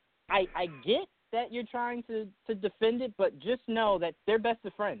 it's like, I get that you're trying to defend it, but just know that they're best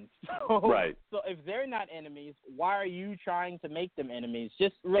of friends. So, right. So if they're not enemies, why are you trying to make them enemies?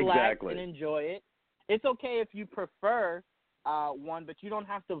 Just relax and enjoy it. It's okay if you prefer one, but you don't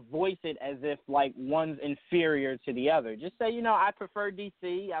have to voice it as if, like, one's inferior to the other. Just say, I prefer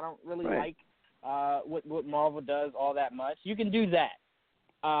DC. I don't really like what Marvel does all that much. You can do that.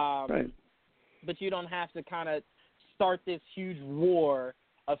 But you don't have to kind of start this huge war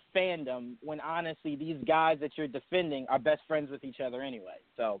of fandom when, honestly, these guys that you're defending are best friends with each other anyway.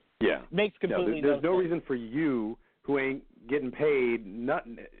 So it makes completely there's no sense. reason for you, who ain't getting paid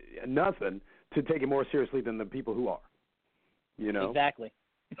nothing, to take it more seriously than the people who are. Exactly.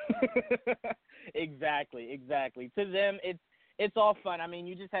 Exactly. To them, it's all fun. I mean,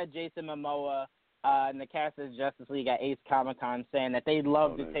 you just had Jason Momoa and the cast of Justice League at Ace Comic-Con saying that they'd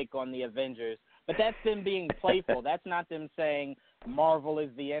love to take on the Avengers. But that's them being playful. That's not them saying Marvel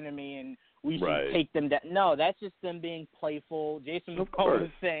is the enemy and we should Right. take them down. No, that's just them being playful. Jason Of McCullough course.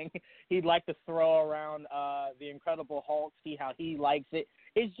 was saying he'd like to throw around the Incredible Hulk, see how he likes it.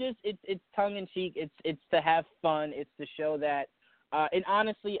 It's just it's tongue in cheek. It's to have fun. It's to show that. And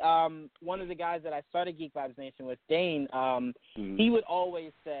honestly, one of the guys that I started Geek Vibes Nation with, Dane, he would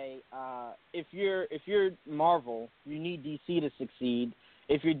always say, if you're Marvel, you need DC to succeed.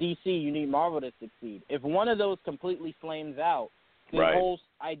 If you're DC, you need Marvel to succeed. If one of those completely flames out, the Right. whole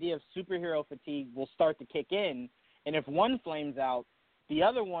idea of superhero fatigue will start to kick in. And if one flames out, the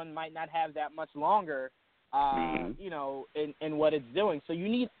other one might not have that much longer, you know, in what it's doing. So you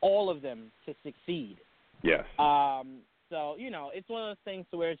need all of them to succeed. Yes. So, you know, it's one of those things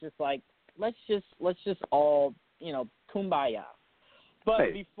to where it's just like, let's just all, you know, kumbaya. But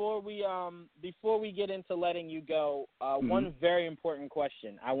Hey. before we get into letting you go, one very important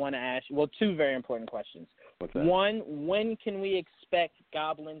question I want to ask you. Well, two very important questions. What's that? One, when can we expect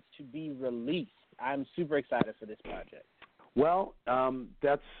Goblins to be released? I'm super excited for this project. Well,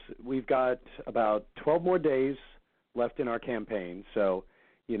 we've got about 12 more days left in our campaign. So,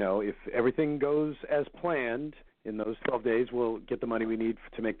 you know, if everything goes as planned in those 12 days, we'll get the money we need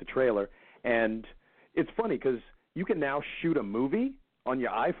to make the trailer. And it's funny because you can now shoot a movie on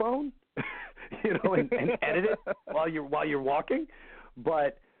your iPhone, you know, and edit it while you're walking.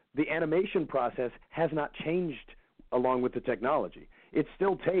 But the animation process has not changed along with the technology. It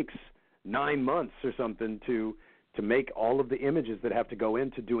still takes 9 months or something to make all of the images that have to go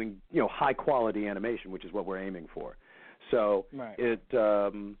into doing, you know, high quality animation, which is what we're aiming for. So Right.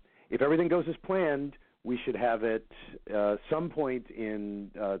 If everything goes as planned, we should have it some point in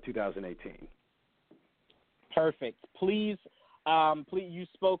 2018. Perfect. Please, you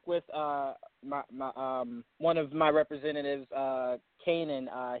spoke with one of my representatives,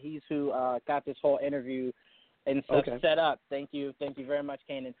 Kanan. He's who got this whole interview and stuff set up. Thank you very much,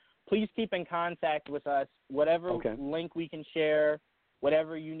 Kanan. Please keep in contact with us. Whatever link we can share,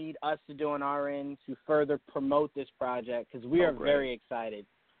 whatever you need us to do on our end to further promote this project, because we are very excited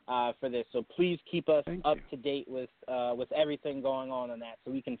for this. So please keep us up to date with everything going on that,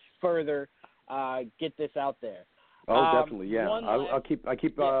 so we can further get this out there. Oh, definitely, yeah. I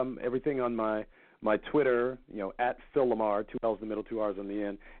keep everything on my Twitter, you know, at Phil Lamarr, 2 L's in the middle, 2 R's on the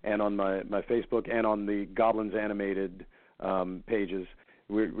end, and on my Facebook and on the Goblins animated pages.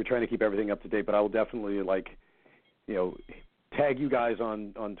 We're trying to keep everything up to date, but I will definitely, like, you know, tag you guys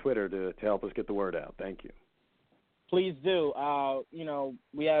on Twitter to help us get the word out. Thank you. Please do. You know,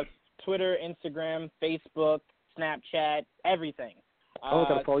 we have Twitter, Instagram, Facebook, Snapchat, everying. I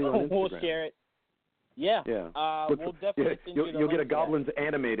got to follow you on Instagram. We'll share it. Yeah. We'll definitely send you the You'll get a link to Goblins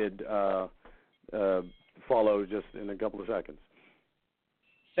animated follow just in a couple of seconds.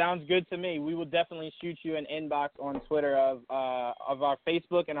 Sounds good to me. We will definitely shoot you an inbox on Twitter of our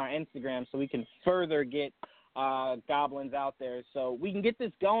Facebook and our Instagram, so we can further get Goblins out there, so we can get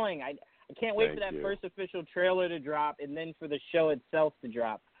this going. I can't wait for that first official trailer to drop, and then for the show itself to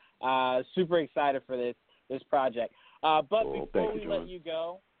drop. Super excited for this project. But before we let you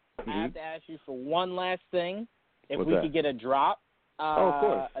go, I have to ask you for one last thing. If What's we that? could get a drop, of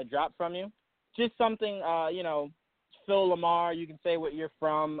course. a drop from you, just something, you know, Phil Lamarr. You can say what you're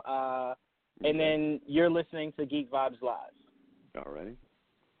from, and then you're listening to Geek Vibes Live. All righty.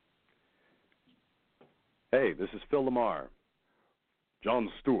 Hey, this is Phil Lamarr, Jon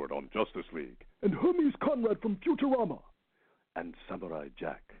Stewart on Justice League, and Hermes Conrad from Futurama, and Samurai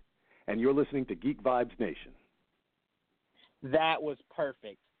Jack, and you're listening to Geek Vibes Nation. That was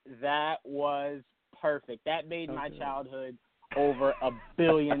perfect. That made my childhood over 1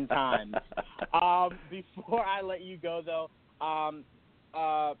 billion times. Before I let you go, though,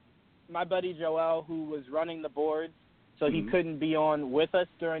 my buddy Joel, who was running the boards, so he couldn't be on with us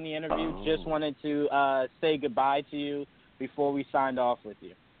during the interview, just wanted to say goodbye to you before we signed off with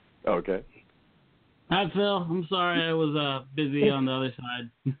you. Okay. Hi, Phil. I'm sorry I was busy on the other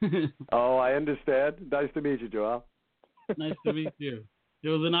side. Oh, I understand. Nice to meet you, Joel. Nice to meet you. It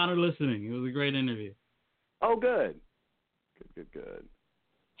was an honor listening. It was a great interview. Oh, good. Good.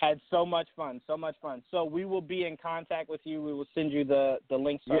 Had so much fun. So we will be in contact with you. We will send you the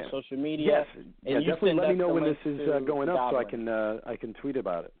links to our social media. Yes. And you definitely send let me us know the when this link is to going up so Goblin. I can tweet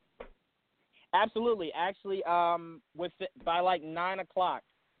about it. Absolutely. Actually, by like 9 o'clock,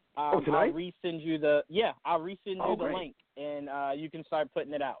 tonight? I'll resend you the great. link, and you can start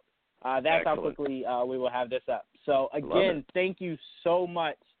putting it out. That's how Excellent. quickly we will have this up. So again, thank you so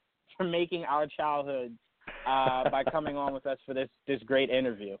much for making our childhood by coming on with us for this great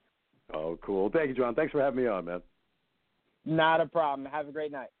interview. Oh, cool. Thank you, John. Thanks for having me on, man. Not a problem. Have a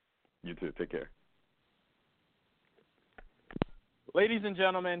great night. You too. Take care. Ladies and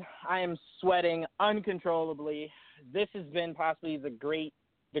gentlemen, I am sweating uncontrollably. This has been possibly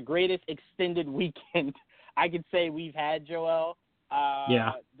the greatest extended weekend I could say we've had, Joel.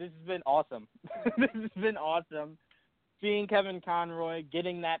 This has been awesome. This has been awesome. Seeing Kevin Conroy,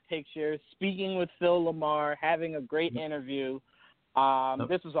 getting that picture, speaking with Phil Lamarr, having a great interview.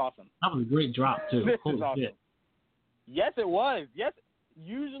 This was awesome. That was a great drop, too. This Holy was awesome. shit. Yes, it was. Yes.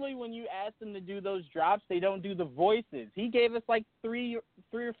 Usually when you ask them to do those drops, they don't do the voices. He gave us like three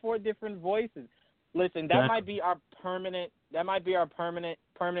or four different voices. Listen, that might be our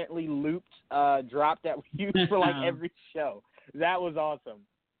permanently looped drop that we use for like every show. That was awesome.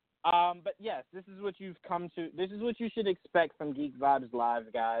 But yes, this is what you've come to. This is what you should expect from Geek Vibes Live,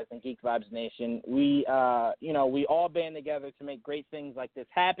 guys, and Geek Vibes Nation. We all band together to make great things like this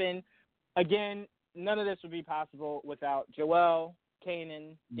happen. Again, none of this would be possible without Joel,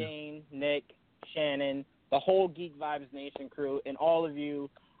 Kanan, Dane, Nick, Shannon, the whole Geek Vibes Nation crew, and all of you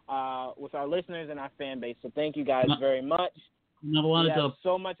with our listeners and our fan base. So thank you guys very much. I wanted to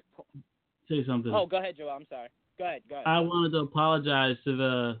so much. Say something. Oh, go ahead, Joel. I'm sorry. Go ahead. I wanted to apologize to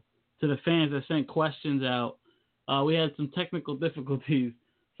the fans that sent questions out. We had some technical difficulties,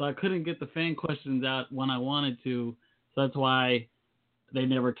 so I couldn't get the fan questions out when I wanted to. So that's why they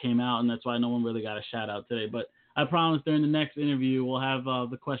never came out, and that's why no one really got a shout out today. But I promise during the next interview we'll have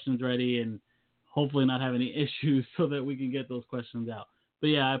the questions ready and hopefully not have any issues so that we can get those questions out. But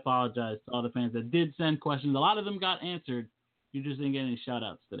yeah, I apologize to all the fans that did send questions. A lot of them got answered. You just didn't get any shout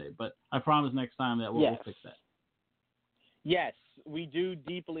outs today. But I promise next time that we'll fix that. Yes, we do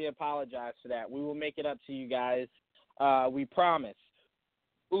deeply apologize for that. We will make it up to you guys. We promise.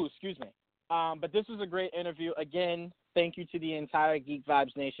 Ooh, excuse me. But this was a great interview. Again, thank you to the entire Geek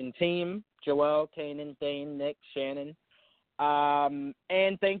Vibes Nation team, Joel, Kanan, Dane, Nick, Shannon.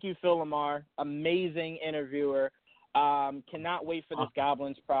 And thank you, Phil Lamarr, amazing interviewer. Cannot wait for this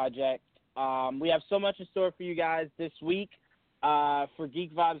Goblins project. We have so much in store for you guys this week for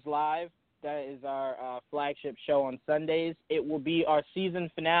Geek Vibes Live. That is our flagship show on Sundays. It will be our season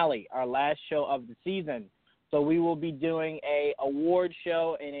finale, our last show of the season. So we will be doing a award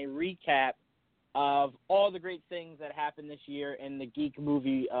show and a recap of all the great things that happened this year in the geek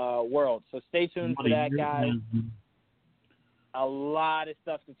movie world. So stay tuned for that, guys. A lot of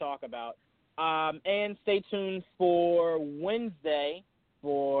stuff to talk about. And stay tuned for Wednesday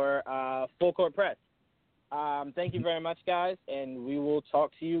for Full Court Press. Thank you very much, guys, and we will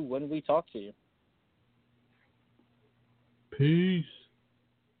talk to you when we talk to you. Peace.